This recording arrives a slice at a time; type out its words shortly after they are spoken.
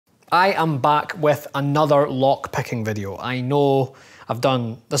I am back with another lock picking video. I know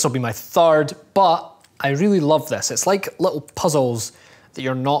this will be my third, but I really love this. It's like little puzzles that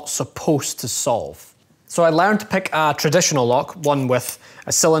you're not supposed to solve. So I learned to pick a traditional lock, one with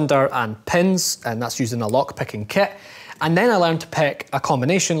a cylinder and pins, and that's using a lock picking kit. And then I learned to pick a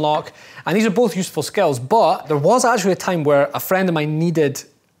combination lock, and these are both useful skills, but there was actually a time where a friend of mine needed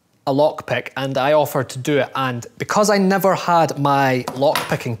a lock pick and I offered to do it, and because I never had my lock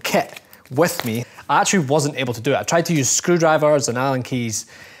picking kit with me, I actually wasn't able to do it. I tried to use screwdrivers and Allen keys,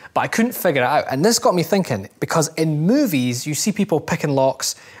 but I couldn't figure it out. And this got me thinking, because in movies, you see people picking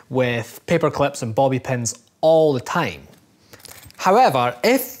locks with paper clips and bobby pins all the time. However,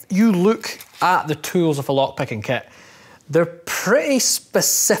 if you look at the tools of a lock picking kit, they're pretty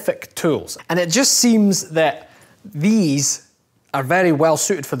specific tools. And it just seems that these are very well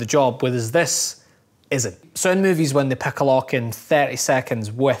suited for the job, whereas this isn't. So in movies, when they pick a lock in 30 seconds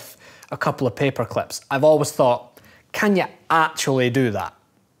with a couple of paper clips, I've always thought, can you actually do that?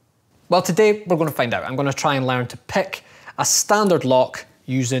 Well, today we're going to find out. I'm going to try and learn to pick a standard lock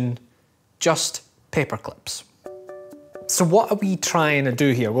using just paper clips. So what are we trying to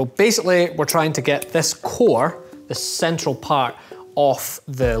do here? Well, basically, we're trying to get this core, the central part of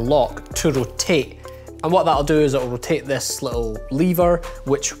the lock, to rotate. And what that'll do is it'll rotate this little lever,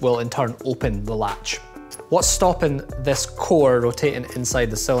 which will in turn open the latch. What's stopping this core rotating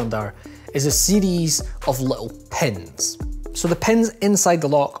inside the cylinder is a series of little pins. So the pins inside the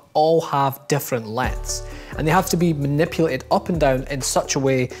lock all have different lengths, and they have to be manipulated up and down in such a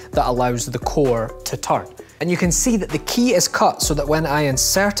way that allows the core to turn. And you can see that the key is cut so that when I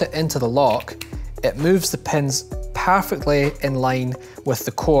insert it into the lock, it moves the pins perfectly in line with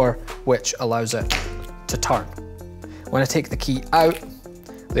the core, which allows it to turn. When I take the key out,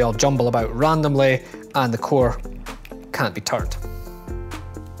 they all jumble about randomly and the core can't be turned.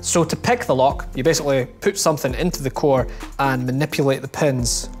 So to pick the lock, you basically put something into the core and manipulate the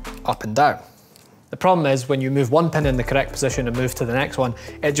pins up and down. The problem is when you move one pin in the correct position and move to the next one,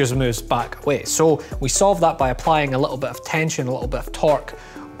 it just moves back away. So we solve that by applying a little bit of tension, a little bit of torque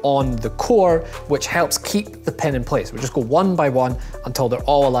on the core, which helps keep the pin in place. We just go one by one until they're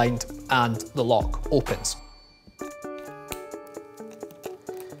all aligned and the lock opens.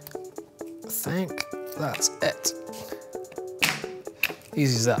 I think that's it.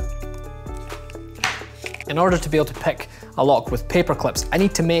 Easy as that. In order to be able to pick a lock with paper clips, I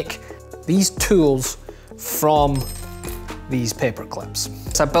need to make these tools from these paper clips.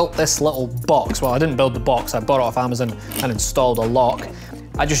 So I built this little box. Well, I didn't build the box, I bought it off Amazon and installed a lock.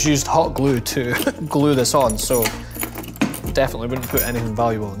 I just used hot glue to glue this on, so definitely wouldn't put anything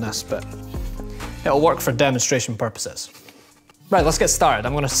valuable in this, but it'll work for demonstration purposes. Right, let's get started.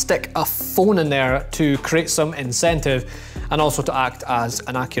 I'm going to stick a phone in there to create some incentive and also to act as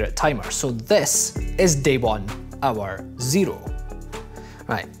an accurate timer. So this is day 1, hour 0.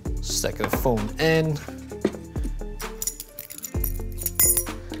 Right, stick the phone in.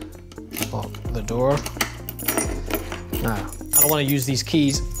 Lock the door. Now, I don't want to use these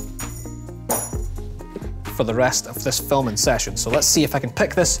keys for the rest of this filming session. So let's see if I can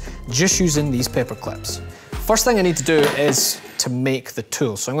pick this just using these paper clips. First thing I need to do is to make the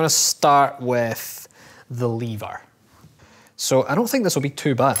tool. So I'm going to start with the lever. So I don't think this will be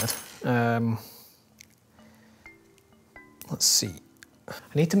too bad. Let's see.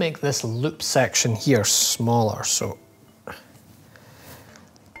 I need to make this loop section here smaller, so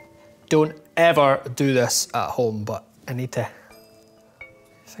don't ever do this at home, but I need to. You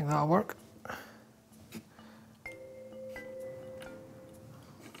think that'll work?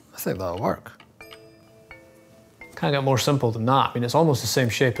 I think that'll work. Can't get more simple than that. I mean, it's almost the same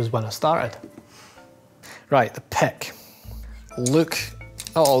shape as when I started. Right, the pick. Look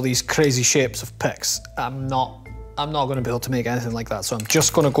at all these crazy shapes of picks. I'm not going to be able to make anything like that, so I'm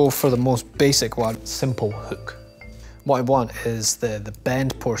just going to go for the most basic one, simple hook. What I want is the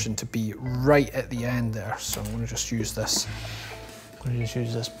bend portion to be right at the end there, so I'm going to just use this. I'm going to just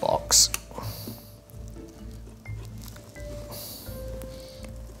use this box.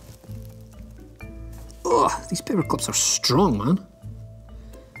 Ugh, these paper clips are strong, man.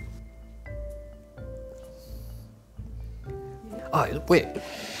 Oh, wait,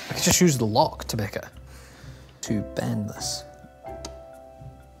 I can just use the lock to make it. To bend this.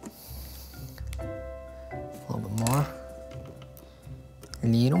 A little bit more. A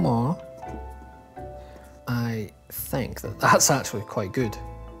little more. I think that that's actually quite good.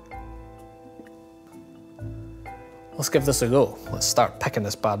 Let's give this a go. Let's start picking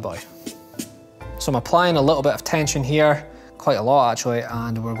this bad boy. So I'm applying a little bit of tension here, quite a lot actually,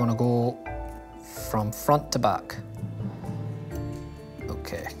 and we're gonna go from front to back.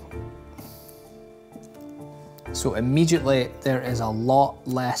 Okay, So immediately there is a lot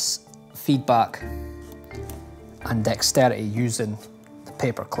less feedback and dexterity using the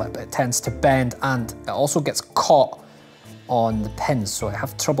paper clip. It tends to bend and it also gets caught on the pins, so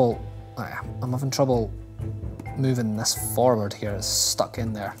I'm having trouble moving this forward here. It's stuck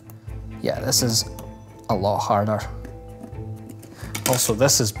in there. Yeah, this is a lot harder. Also,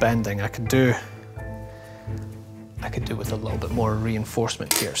 this is bending. I could do with a little bit more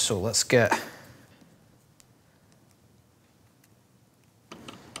reinforcement here. So let's get,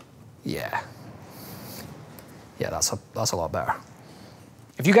 yeah, that's a lot better.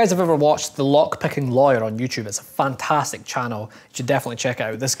 If you guys have ever watched The Lockpicking Lawyer on YouTube, it's a fantastic channel. You should definitely check it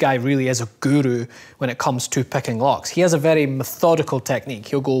out. This guy really is a guru when it comes to picking locks. He has a very methodical technique.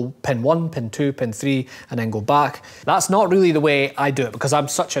 He'll go pin 1, pin 2, pin 3, and then go back. That's not really the way I do it because I'm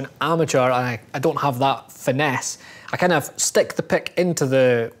such an amateur and I don't have that finesse. I kind of stick the pick into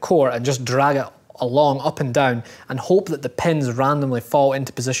the core and just drag it along up and down and hope that the pins randomly fall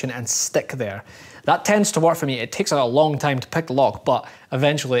into position and stick there. That tends to work for me. It takes a long time to pick the lock, but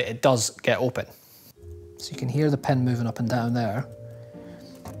eventually it does get open. So you can hear the pin moving up and down there.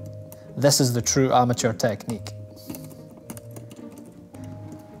 This is the true amateur technique.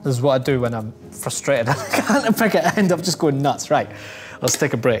 This is what I do when I'm frustrated. I can't pick it, I end up just going nuts. Right, let's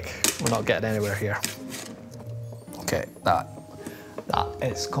take a break. We're not getting anywhere here. Okay, that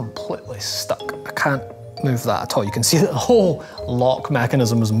is completely stuck. I can't move that at all. You can see that the whole lock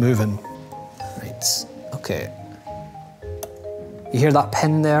mechanism is moving. Right, okay. You hear that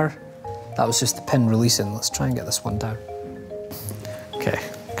pin there? That was just the pin releasing. Let's try and get this one down. Okay,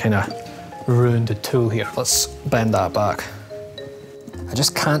 kind of ruined the tool here. Let's bend that back. I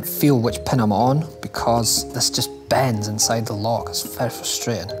just can't feel which pin I'm on because this just bends inside the lock. It's very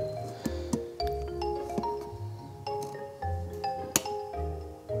frustrating.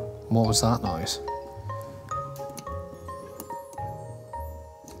 What was that noise?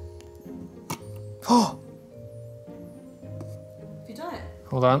 Oh! Have you done it?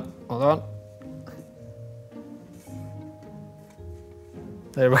 Hold on, hold on.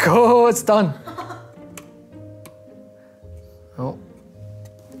 There we go, it's done. Oh.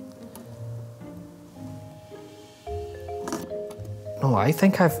 No, I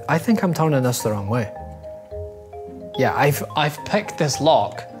think I'm turning this the wrong way. Yeah, I've picked this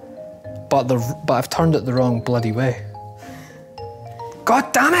lock, but I've turned it the wrong bloody way.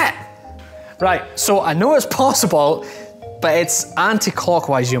 God damn it! Right, so I know it's possible, but it's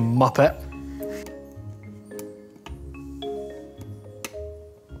anti-clockwise, you muppet.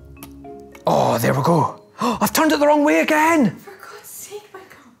 Oh, there we go. Oh, I've turned it the wrong way again! For God's sake,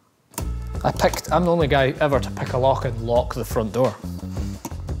 Michael. I'm the only guy ever to pick a lock and lock the front door.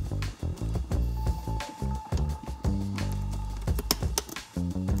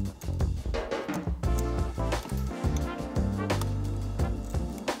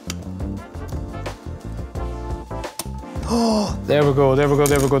 Oh, there we go, there we go,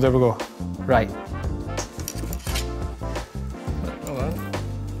 there we go, there we go. Right. Hold on.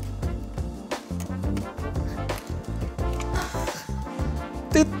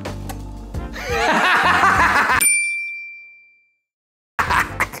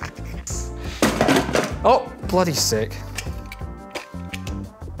 Oh, bloody sake.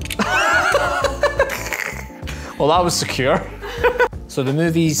 Well, that was secure. So the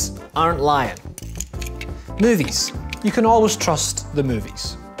movies aren't lying. Movies. You can always trust the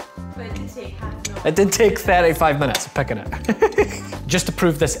movies. But it did take half an hour. It did take 35 minutes of picking it. Just to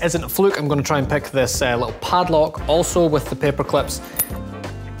prove this isn't a fluke, I'm going to try and pick this little padlock, also with the paper clips.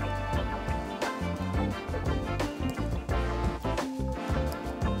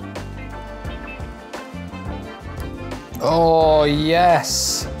 Oh,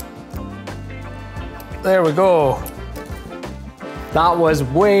 yes. There we go. That was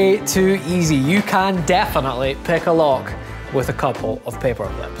way too easy. You can definitely pick a lock with a couple of paper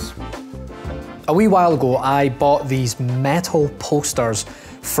clips. A wee while ago, I bought these metal posters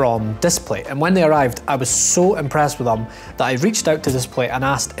from Display, and when they arrived, I was so impressed with them that I reached out to Display and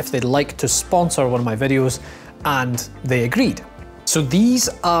asked if they'd like to sponsor one of my videos, and they agreed. So these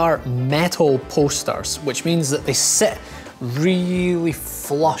are metal posters, which means that they sit really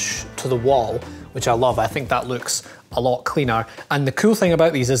flush to the wall, which I love. I think that looks a lot cleaner. And the cool thing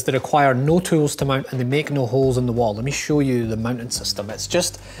about these is they require no tools to mount and they make no holes in the wall. Let me show you the mounting system. It's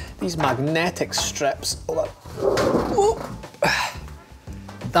just these magnetic strips.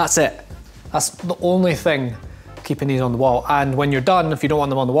 That's it. That's the only thing keeping these on the wall. And when you're done, if you don't want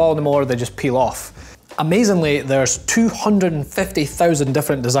them on the wall anymore, they just peel off. Amazingly, there's 250,000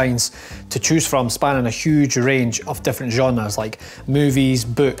 different designs to choose from, spanning a huge range of different genres like movies,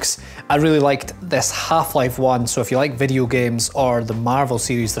 books. I really liked this Half-Life one, so if you like video games or the Marvel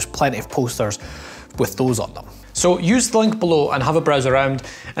series, there's plenty of posters with those on them. So use the link below and have a browse around,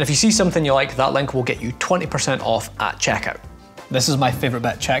 and if you see something you like, that link will get you 20% off at checkout. This is my favourite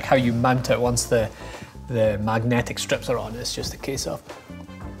bit. Check how you mount it once the magnetic strips are on. It's just a case of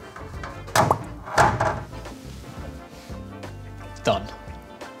done.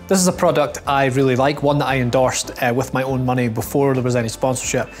 This is a product I really like, one that I endorsed with my own money before there was any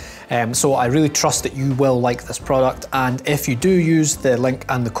sponsorship. So I really trust that you will like this product, and if you do use the link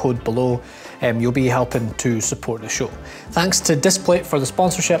and the code below, you'll be helping to support the show. Thanks to Displate for the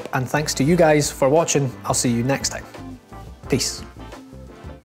sponsorship, and thanks to you guys for watching. I'll see you next time. Peace.